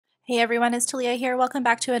Hey everyone, it's Talia here. Welcome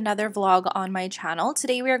back to another vlog on my channel.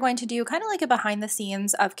 Today we are going to do kind of like a behind the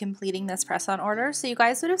scenes of completing this press-on order. So you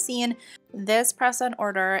guys would have seen this press-on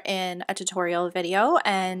order in a tutorial video,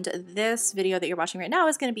 and this video that you're watching right now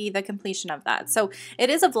is going to be the completion of that. So it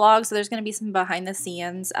is a vlog, so there's going to be some behind the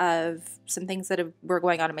scenes of some things that were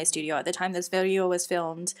going on in my studio at the time this video was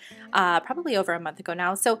filmed, probably over a month ago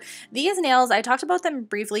now. So these nails, I talked about them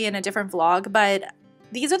briefly in a different vlog, but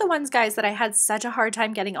these are the ones, guys, that I had such a hard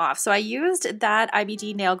time getting off. So I used that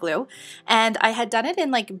IBD nail glue, and I had done it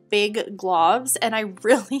in like big globs, and I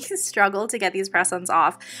really struggled to get these press-ons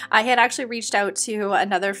off. I had actually reached out to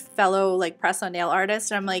another fellow like press-on nail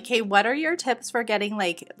artist, and I'm like, hey, what are your tips for getting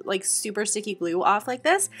like super sticky glue off like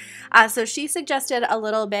this? So she suggested a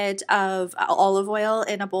little bit of olive oil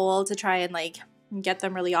in a bowl to try and like get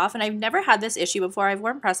them really off, and I've never had this issue before. I've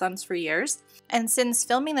worn press-ons for years, and since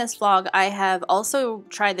filming this vlog I have also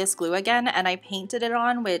tried this glue again, and I painted it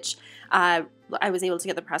on, which I was able to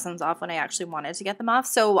get the press-ons off when I actually wanted to get them off.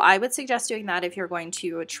 So I would suggest doing that if you're going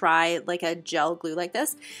to try like a gel glue like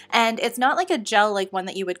this. And it's not like a gel like one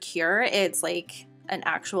that you would cure, it's like an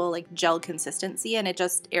actual like gel consistency, and it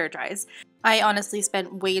just air dries. I honestly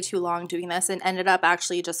spent way too long doing this and ended up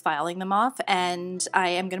actually just filing them off, and I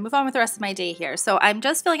am going to move on with the rest of my day here. So I'm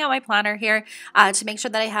just filling out my planner here to make sure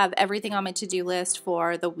that I have everything on my to-do list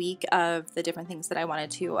for the week of the different things that I wanted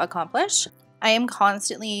to accomplish. I am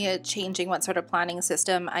constantly changing what sort of planning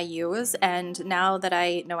system I use, and now that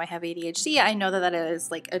I know I have ADHD, I know that that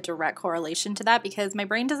is like a direct correlation to that because my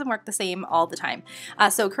brain doesn't work the same all the time.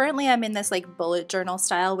 So currently I'm in this like bullet journal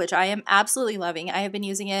style, which I am absolutely loving. I have been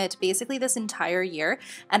using it basically this entire year,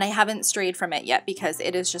 and I haven't strayed from it yet because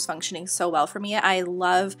it is just functioning so well for me. I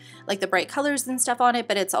love like the bright colors and stuff on it,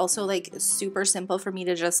 but it's also like super simple for me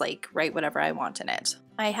to just like write whatever I want in it.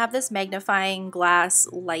 I have this magnifying glass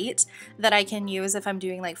light that I can use if I'm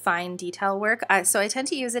doing like fine detail work. So I tend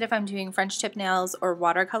to use it if I'm doing French tip nails or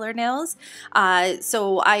watercolor nails.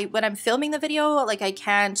 So when I'm filming the video, like I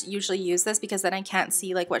can't usually use this because then I can't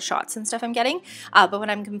see like what shots and stuff I'm getting. But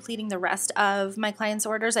when I'm completing the rest of my clients'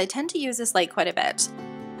 orders, I tend to use this light quite a bit.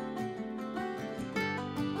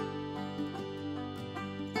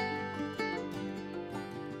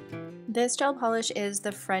 This gel polish is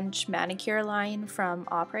the French manicure line from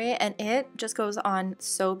Opry, and it just goes on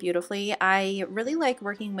so beautifully. I really like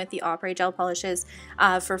working with the Opry gel polishes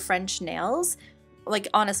for French nails. Like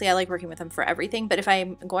honestly, I like working with them for everything, but if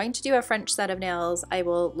I'm going to do a French set of nails, I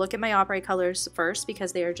will look at my Opry colors first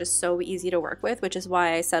because they are just so easy to work with, which is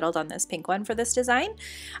why I settled on this pink one for this design.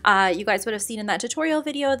 You guys would have seen in that tutorial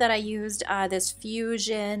video that I used this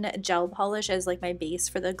Fusion gel polish as like my base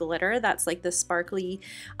for the glitter. That's like the sparkly,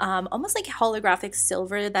 almost like holographic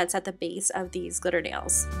silver that's at the base of these glitter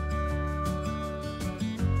nails.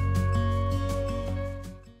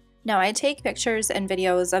 Now I take pictures and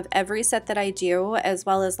videos of every set that I do, as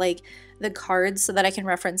well as like the cards so that I can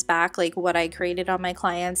reference back like what I created on my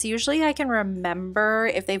clients. Usually I can remember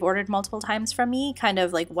if they've ordered multiple times from me, kind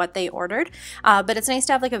of like what they ordered, but it's nice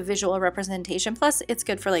to have like a visual representation, plus it's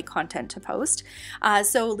good for like content to post.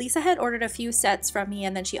 So Lisa had ordered a few sets from me,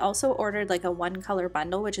 and then she also ordered like a one color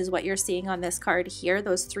bundle, which is what you're seeing on this card here,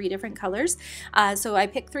 those 3 different colors. So I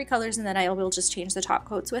picked 3 colors, and then I will just change the top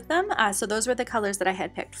coats with them. So those were the colors that I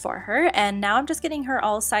had picked for her, and now I'm just getting her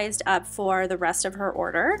all sized up for the rest of her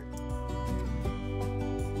order.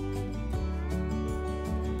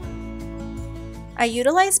 I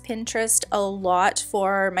utilize Pinterest a lot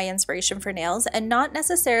for my inspiration for nails, and not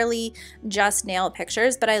necessarily just nail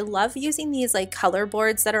pictures, but I love using these like color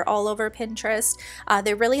boards that are all over Pinterest.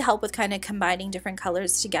 They really help with kind of combining different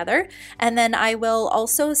colors together. And then I will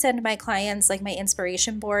also send my clients like my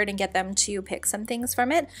inspiration board and get them to pick some things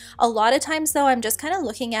from it. A lot of times though, I'm just kind of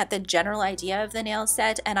looking at the general idea of the nail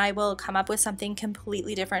set, and I will come up with something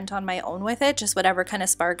completely different on my own with it, just whatever kind of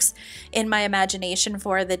sparks in my imagination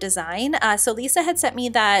for the design. So Lisa had sent me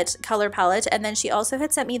that color palette, and then she also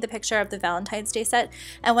had sent me the picture of the Valentine's Day set,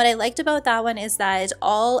 and what I liked about that one is that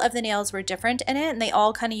all of the nails were different in it, and they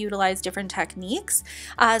all kind of utilized different techniques.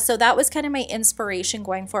 So that was kind of my inspiration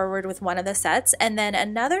going forward with one of the sets. And then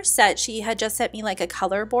another set, she had just sent me like a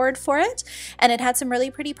color board for it, and it had some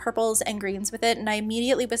really pretty purples and greens with it, and I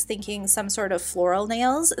immediately was thinking some sort of floral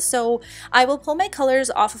nails. So I will pull my colors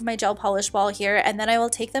off of my gel polish wall here, and then I will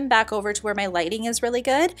take them back over to where my lighting is really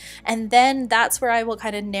good, and then that's that's where I will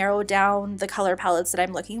kind of narrow down the color palettes that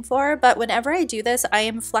I'm looking for. But whenever I do this, I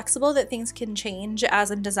am flexible that things can change as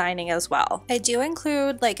I'm designing as well. I do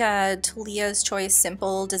include like a Talia's Choice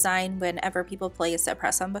simple design whenever people place a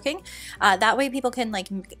press-on booking. That way people can like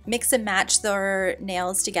mix and match their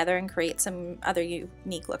nails together and create some other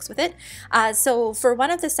unique looks with it. So for one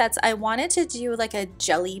of the sets, I wanted to do like a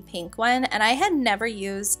jelly pink one, and I had never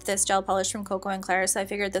used this gel polish from Coco & Claire, so I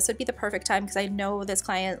figured this would be the perfect time because I know this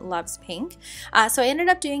client loves pink. So I ended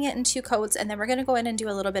up doing it in 2 coats, and then we're going to go in and do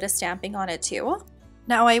a little bit of stamping on it too.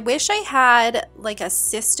 Now I wish I had like a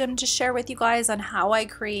system to share with you guys on how I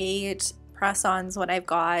create press-ons when I've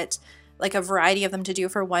got like a variety of them to do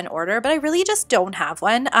for one order, but I really just don't have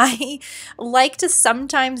one. I like to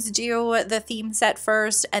sometimes do the theme set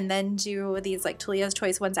first and then do these like Talia's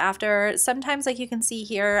Choice ones after. Sometimes, like you can see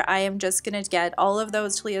here, I am just gonna get all of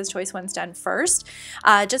those Talia's Choice ones done first,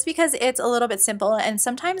 just because it's a little bit simple, and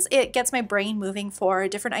sometimes it gets my brain moving for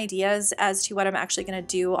different ideas as to what I'm actually gonna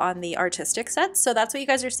do on the artistic sets. So that's what you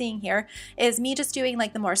guys are seeing here, is me just doing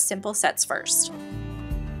like the more simple sets first.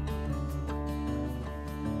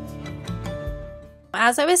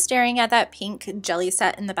 As I was staring at that pink jelly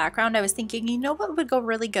set in the background, I was thinking, you know what would go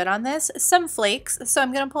really good on this? Some flakes. So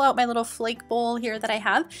I'm going to pull out my little flake bowl here that I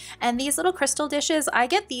have. And these little crystal dishes, I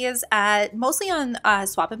get these at mostly on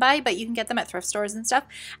Swap and Buy, but you can get them at thrift stores and stuff.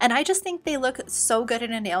 And I just think they look so good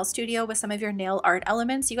in a nail studio with some of your nail art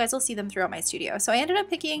elements. You guys will see them throughout my studio. So I ended up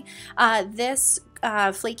picking this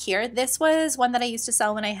flake here. This was one that I used to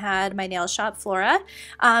sell when I had my nail shop, Flora.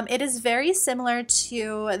 It is very similar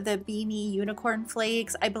to the Beanie unicorn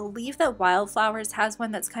flakes. I believe that Wildflowers has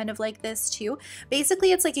one that's kind of like this too.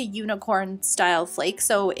 Basically, it's like a unicorn style flake.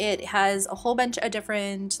 So it has a whole bunch of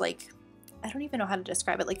different, like, I don't even know how to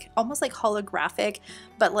describe it, like almost like holographic,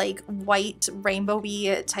 but like white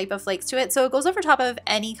rainbowy type of flakes to it. So it goes over top of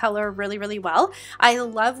any color really, really well. I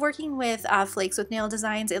love working with flakes with nail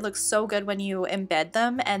designs. It looks so good when you embed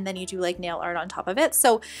them and then you do like nail art on top of it.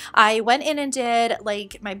 So I went in and did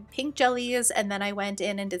like my pink jellies, and then I went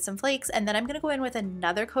in and did some flakes, and then I'm going to go in with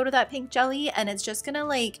another coat of that pink jelly, and it's just going to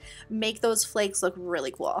like make those flakes look really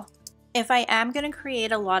cool. If I am going to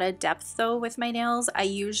create a lot of depth though with my nails, I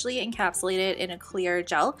usually encapsulate it in a clear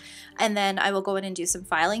gel, and then I will go in and do some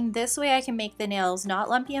filing. This way I can make the nails not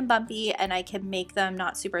lumpy and bumpy, and I can make them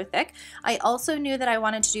not super thick. I also knew that I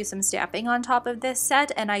wanted to do some stamping on top of this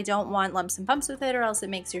set, and I don't want lumps and bumps with it, or else it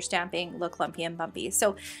makes your stamping look lumpy and bumpy.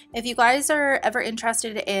 So if you guys are ever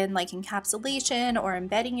interested in like encapsulation or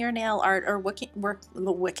embedding your nail art, or working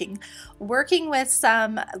with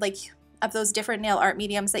some like of those different nail art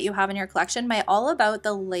mediums that you have in your collection, my All About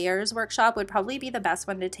the Layers workshop would probably be the best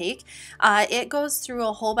one to take. It goes through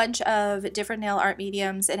a whole bunch of different nail art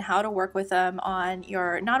mediums and how to work with them on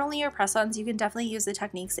your, not only your press-ons, you can definitely use the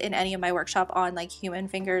techniques in any of my workshop on like human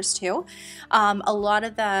fingers too. A lot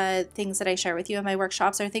of the things that I share with you in my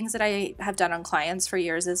workshops are things that I have done on clients for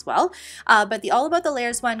years as well. But the All About the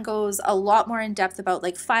Layers one goes a lot more in depth about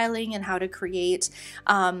like filing and how to create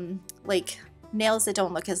like nails that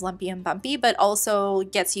don't look as lumpy and bumpy, but also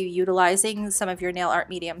gets you utilizing some of your nail art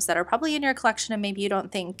mediums that are probably in your collection and maybe you don't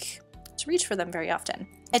think to reach for them very often.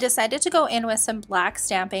 I decided to go in with some black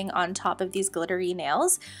stamping on top of these glittery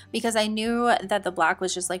nails because I knew that the black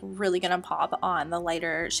was just like really gonna pop on the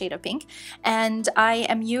lighter shade of pink. And I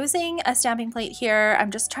am using a stamping plate here.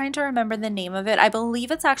 I'm just trying to remember the name of it. I believe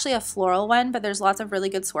it's actually a floral one, but there's lots of really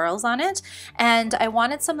good swirls on it. And I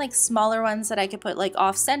wanted some like smaller ones that I could put like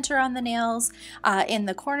off center on the nails, in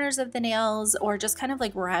the corners of the nails, or just kind of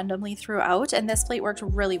like randomly throughout. And this plate worked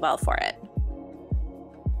really well for it.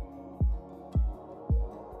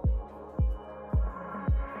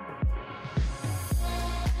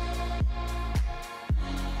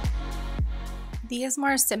 These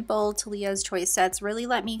more simple Talia's Choice sets really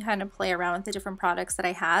let me kind of play around with the different products that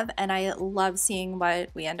I have, and I love seeing what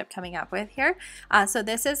we end up coming up with here. So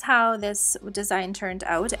this is how this design turned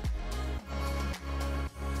out.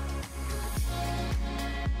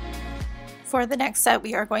 For the next set,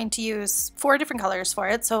 we are going to use 4 different colors for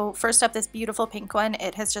it. So first up, this beautiful pink one.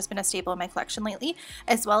 It has just been a staple in my collection lately,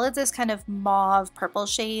 as well as this kind of mauve purple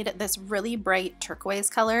shade, this really bright turquoise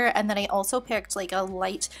color. And then I also picked like a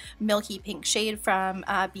light milky pink shade from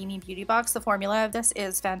Beanie Beauty Box. The formula of this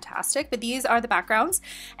is fantastic, but these are the backgrounds.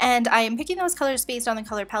 And I am picking those colors based on the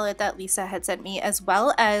color palette that Lisa had sent me, as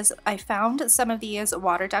well as I found some of these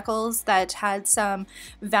water decals that had some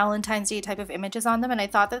Valentine's Day type of images on them. And I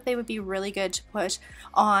thought that they would be really good to put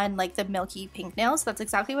on like the milky pink nails. That's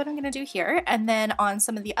exactly what I'm going to do here. And then on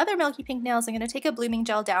some of the other milky pink nails, I'm going to take a blooming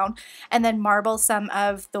gel down and then marble some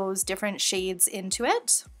of those different shades into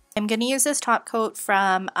it. I'm going to use this top coat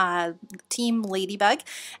from Team Ladybug,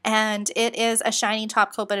 and it is a shiny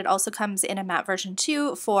top coat, but it also comes in a matte version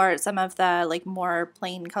too for some of the like more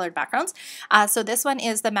plain colored backgrounds. So this one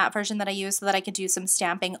is the matte version that I use so that I could do some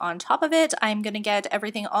stamping on top of it. I'm going to get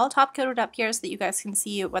everything all top coated up here so that you guys can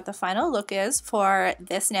see what the final look is for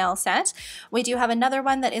this nail set. We do have another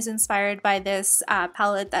one that is inspired by this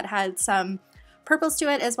palette that had some purples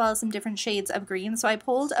to it as well as some different shades of green. So I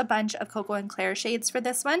pulled a bunch of Cocoa and Claire shades for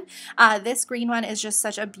this one. This green one is just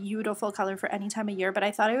such a beautiful color for any time of year, but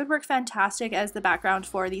I thought it would work fantastic as the background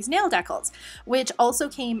for these nail decals, which also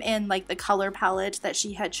came in like the color palette that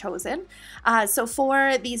she had chosen. So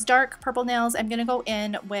for these dark purple nails, I'm going to go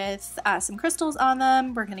in with some crystals on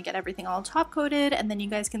them. We're going to get everything all top coated, and then you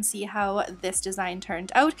guys can see how this design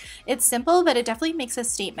turned out. It's simple, but it definitely makes a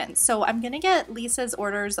statement. So I'm going to get Lisa's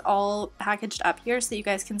orders all packaged up here so you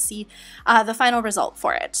guys can see the final result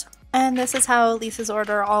for it. And this is how Lisa's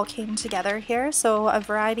order all came together here. So a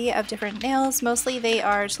variety of different nails. Mostly they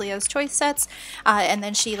are Talia's choice sets. And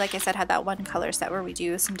then she, like I said, had that one color set where we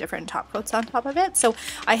do some different top coats on top of it. So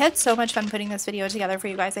I had so much fun putting this video together for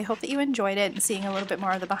you guys. I hope that you enjoyed it and seeing a little bit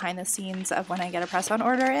more of the behind the scenes of when I get a press-on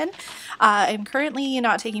order in. I'm currently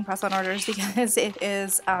not taking press-on orders because it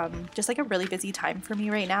is just like a really busy time for me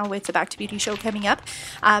right now with the Back to Beauty show coming up.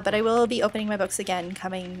 But I will be opening my books again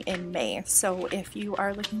coming in May. So if you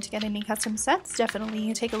are looking to get any custom sets,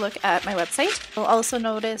 definitely take a look at my website. You'll also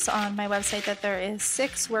notice on my website that there is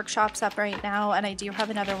 6 workshops up right now, and I do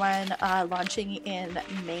have another one launching in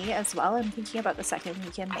May as well. I'm thinking about the second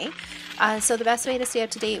week in May. So the best way to stay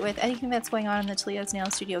up to date with anything that's going on in the Talia's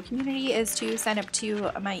Nail Studio community is to sign up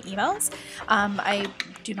to my emails. I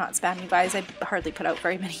do not spam you guys. I hardly put out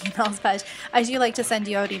very many emails, but I do like to send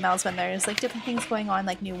you out emails when there's like different things going on,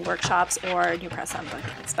 like new workshops or new press-on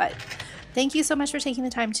bookings. But thank you so much for taking the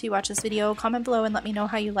time to watch this video. Comment below and let me know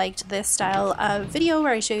how you liked this style of video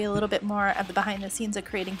where I show you a little bit more of the behind the scenes of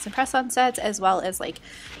creating some press-on sets as well as like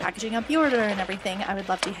packaging up the order and everything. I would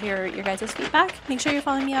love to hear your guys' feedback. Make sure you're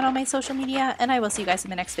following me on all my social media, and I will see you guys in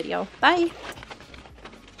the next video. Bye!